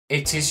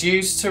It is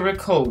used to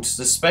record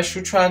the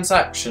special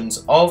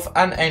transactions of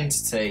an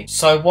entity.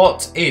 So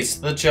what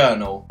is the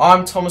journal?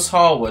 I'm Thomas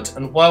Harwood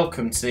and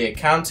welcome to the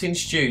Accounting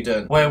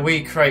Student, where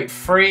we create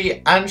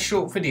free and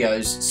short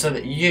videos so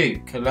that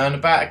you can learn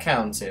about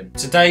accounting.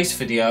 Today's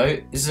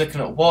video is looking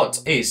at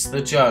what is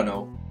the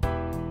journal.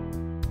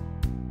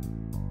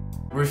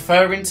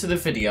 Referring to the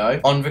video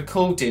on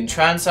recording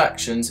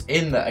transactions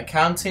in the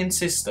accounting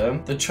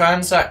system, the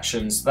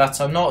transactions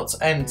that are not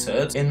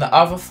entered in the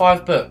other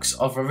 5 books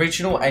of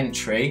original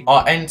entry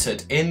are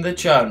entered in the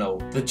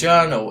journal. The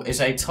journal is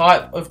a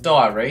type of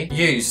diary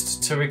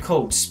used to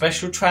record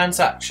special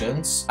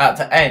transactions at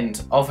the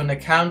end of an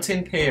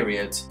accounting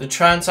period. The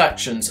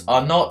transactions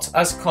are not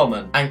as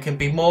common and can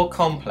be more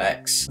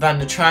complex than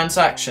the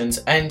transactions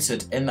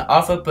entered in the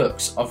other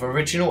books of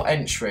original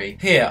entry.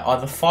 Here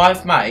are the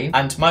 5 main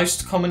and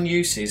most common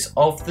uses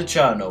of the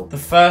journal. The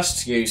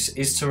first use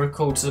is to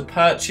record the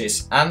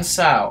purchase and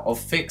sale of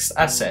fixed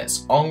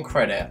assets on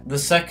credit. The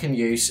second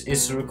use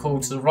is to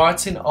record the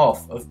writing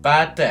off of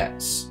bad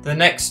debts. The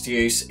next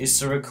use is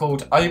to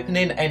record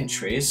opening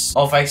entries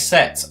of a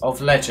set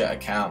of ledger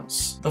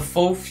accounts. The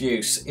fourth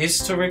use is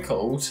to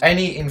record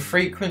any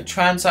infrequent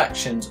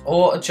transactions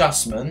or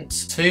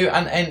adjustments to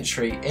an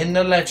entry in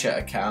the ledger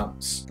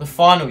accounts. The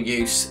final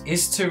use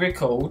is to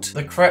record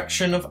the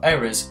correction of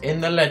errors in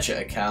the ledger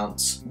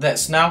accounts.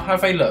 Let's now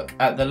have a look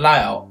at the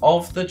layout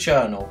of the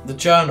journal. The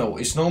journal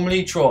is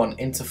normally drawn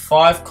into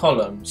 5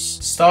 columns.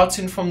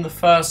 Starting from the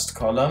first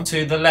column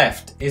to the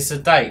left is the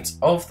date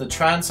of the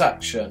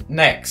transaction.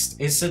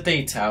 Next is the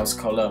details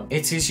column.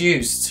 It is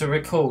used to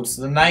record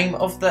the name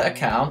of the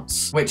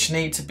accounts which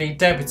need to be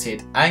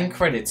debited and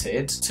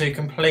credited to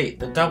complete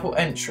the double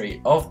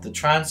entry of the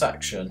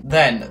transaction.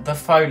 Then the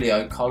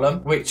folio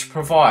column, which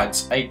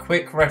provides a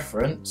quick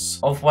reference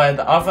of where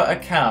the other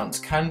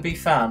account can be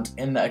found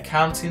in the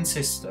accounting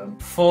system.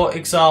 For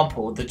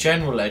example, the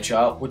general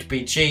ledger would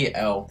be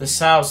GL, the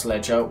sales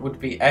ledger would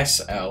be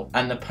SL,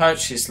 and the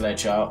purchase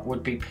ledger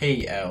would be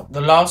PL. The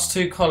last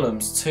 2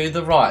 columns to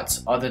the right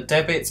are the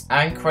debit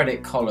and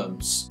credit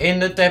columns.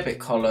 In the debit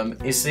column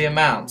is the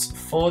amount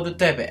for the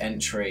debit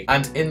entry,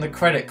 and in the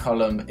credit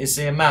column is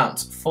the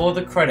amount for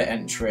the credit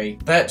entry.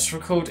 Let's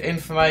record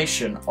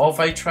information of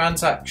a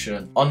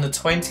transaction on the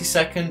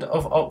 22nd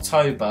of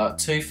October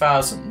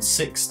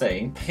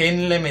 2016.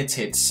 Pin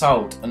Limited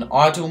sold an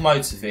idle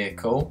motor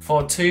vehicle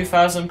for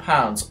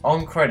 £2,000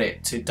 on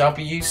credit to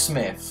W.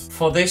 Smith.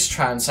 For this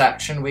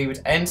transaction we would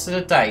enter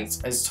the date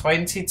as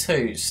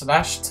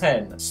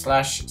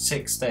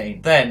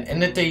 22/10/16. Then in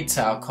the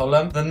detail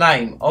column, the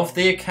name of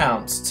the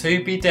account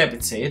to be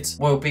debited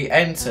will be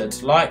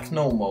entered like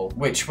normal,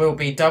 which will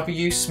be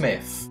W.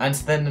 Smith, and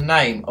then the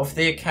name of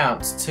the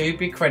account to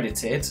be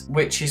credited,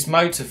 which is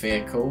motor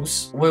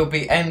vehicles, will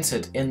be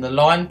entered in the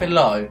line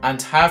below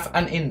and have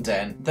an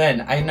indent.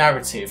 Then a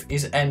narrative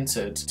is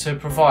entered to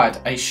provide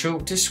a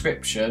short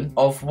description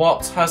of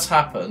what has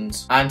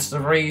happened and the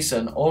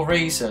reason or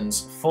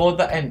reasons for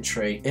the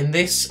entry. In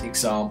this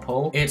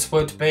example, it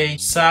would be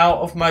sale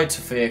of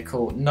motor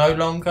vehicle no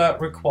longer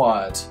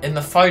required. In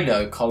the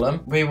folio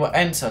column, we will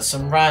enter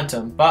some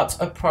random but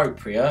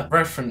appropriate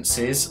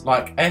references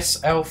like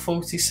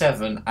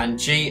SL47 and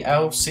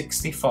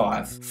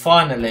GL65.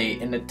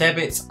 Finally, in the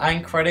debit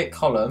and credit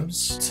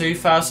columns,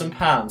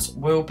 £2,000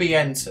 will be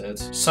entered.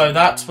 So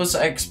that was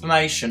the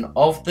explanation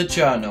of the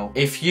journal.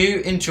 If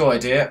you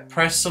enjoyed it,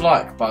 press the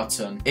like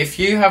button. If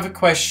you have a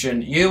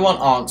question you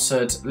want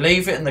answered,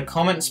 leave it in the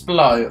comments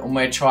below and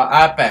we'll try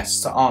our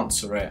best to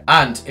answer it.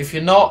 And if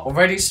you're not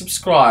already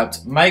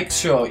subscribed, make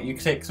sure you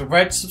click the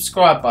red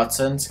subscribe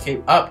button to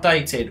keep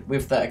updated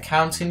with the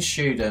Accounting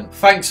Student.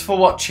 Thanks for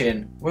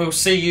watching. We'll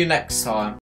see you next time.